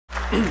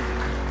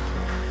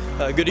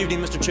Good evening,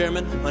 Mr.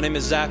 Chairman. My name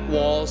is Zach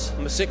Wahls.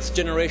 I'm a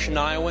sixth-generation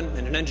Iowan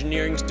and an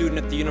engineering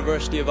student at the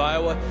University of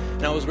Iowa,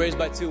 and I was raised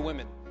by two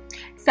women.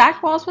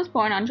 Zach Wahls was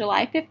born on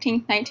July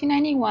 15,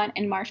 1991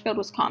 in Marshfield,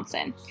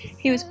 Wisconsin.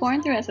 He was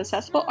born through a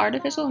successful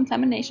artificial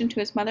insemination to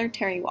his mother,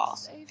 Terry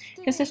Wahls.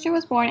 His sister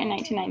was born in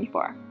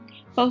 1994.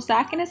 Both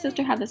Zach and his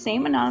sister have the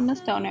same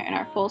anonymous donor and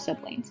are full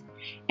siblings.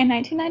 In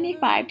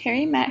 1995,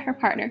 Terry met her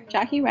partner,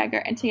 Jackie Reger,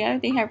 and together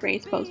they have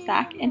raised both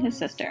Zach and his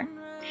sister.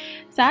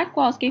 Zach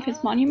Wahls gave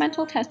his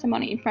monumental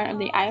testimony in front of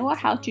the Iowa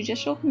House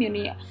Judicial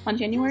Committee on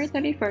January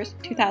 31,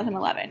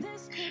 2011.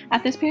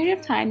 At this period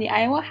of time, the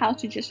Iowa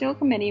House Judicial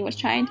Committee was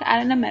trying to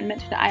add an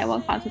amendment to the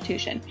Iowa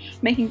Constitution,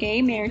 making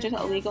gay marriages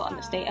illegal in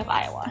the state of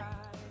Iowa.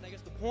 I guess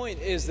the point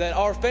is that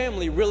our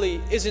family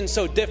really isn't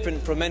so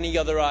different from any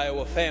other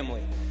Iowa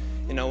family.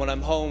 You know, when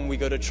I'm home, we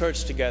go to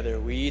church together,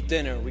 we eat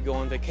dinner, we go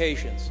on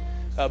vacations.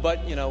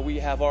 But, you know, we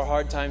have our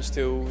hard times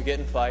too, we get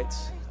in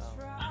fights.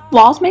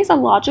 Wahls makes a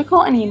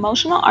logical and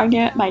emotional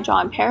argument by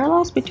drawing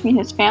parallels between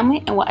his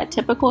family and what a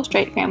typical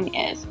straight family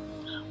is.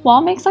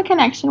 Wahls makes a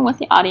connection with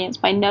the audience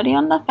by noting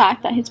on the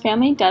fact that his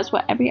family does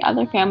what every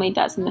other family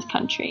does in this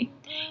country.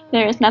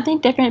 There is nothing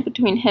different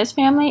between his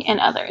family and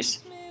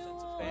others.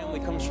 Family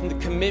comes from the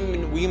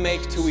commitment we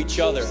make to each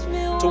other,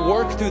 to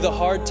work through the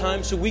hard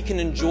times so we can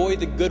enjoy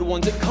the good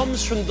ones. It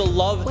comes from the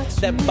love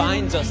that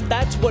binds us.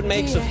 That's what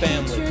makes a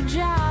family.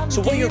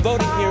 So what you're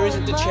voting here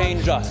isn't to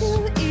change us.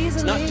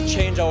 It's not to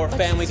change our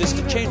families, it's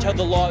to change how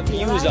the law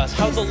views us,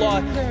 how the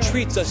law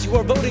treats us. You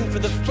are voting for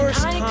the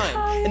first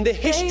time in the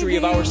history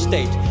of our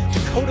state to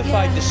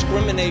codify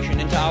discrimination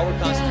into our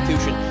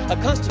Constitution, a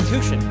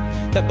Constitution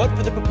that, but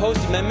for the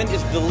proposed amendment,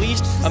 is the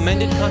least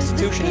amended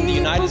Constitution in the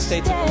United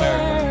States of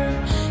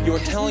America. You are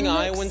telling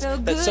Iowans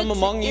that some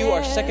among you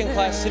are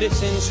second-class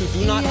citizens who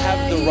do not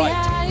have the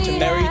right to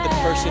marry the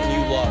person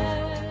you love.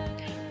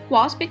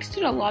 Wahls speaks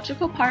to the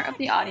logical part of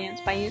the audience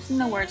by using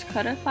the words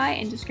codify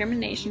and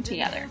discrimination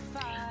together.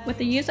 With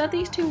the use of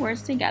these two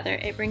words together,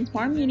 it brings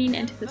more meaning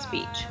into the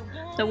speech.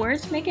 The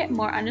words make it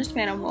more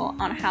understandable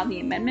on how the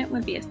amendment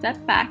would be a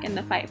step back in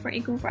the fight for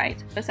equal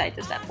rights besides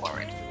a step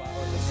forward.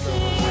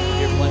 I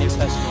hear plenty of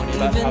testimony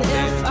about how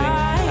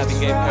damaging having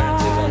gay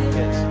parents is on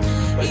kids.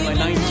 But in my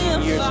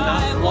 19 years,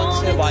 not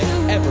once have I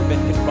ever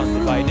been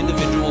confronted by an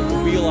individual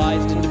who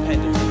realized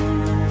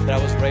independently that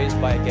I was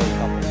raised by a gay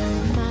couple.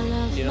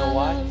 Do you know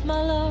why?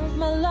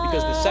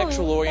 Because the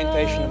sexual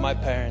orientation of my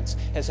parents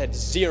has had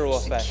zero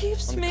effect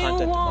on the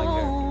content of my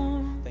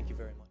character. Thank you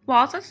very much.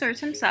 Wahls asserts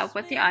himself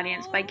with the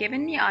audience by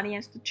giving the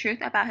audience the truth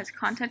about his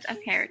content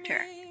of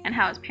character, and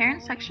how his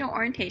parents' sexual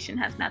orientation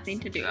has nothing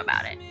to do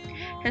about it.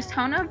 His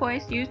tone of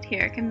voice used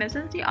here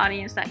convinces the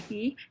audience that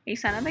he, a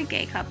son of a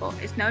gay couple,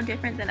 is no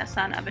different than a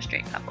son of a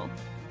straight couple.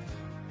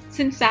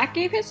 Since Zach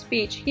gave his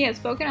speech, he has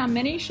spoken on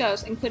many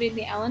shows including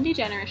The Ellen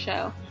DeGeneres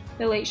Show,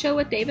 The Late Show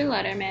with David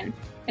Letterman,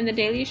 and The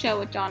Daily Show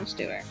with Jon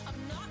Stewart.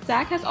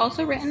 Zach has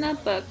also written a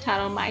book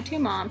titled My Two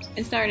Moms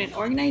and started an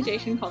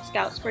organization called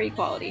Scouts for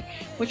Equality,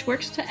 which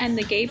works to end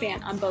the gay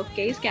ban on both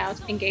gay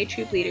scouts and gay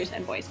troop leaders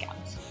and Boy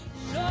Scouts.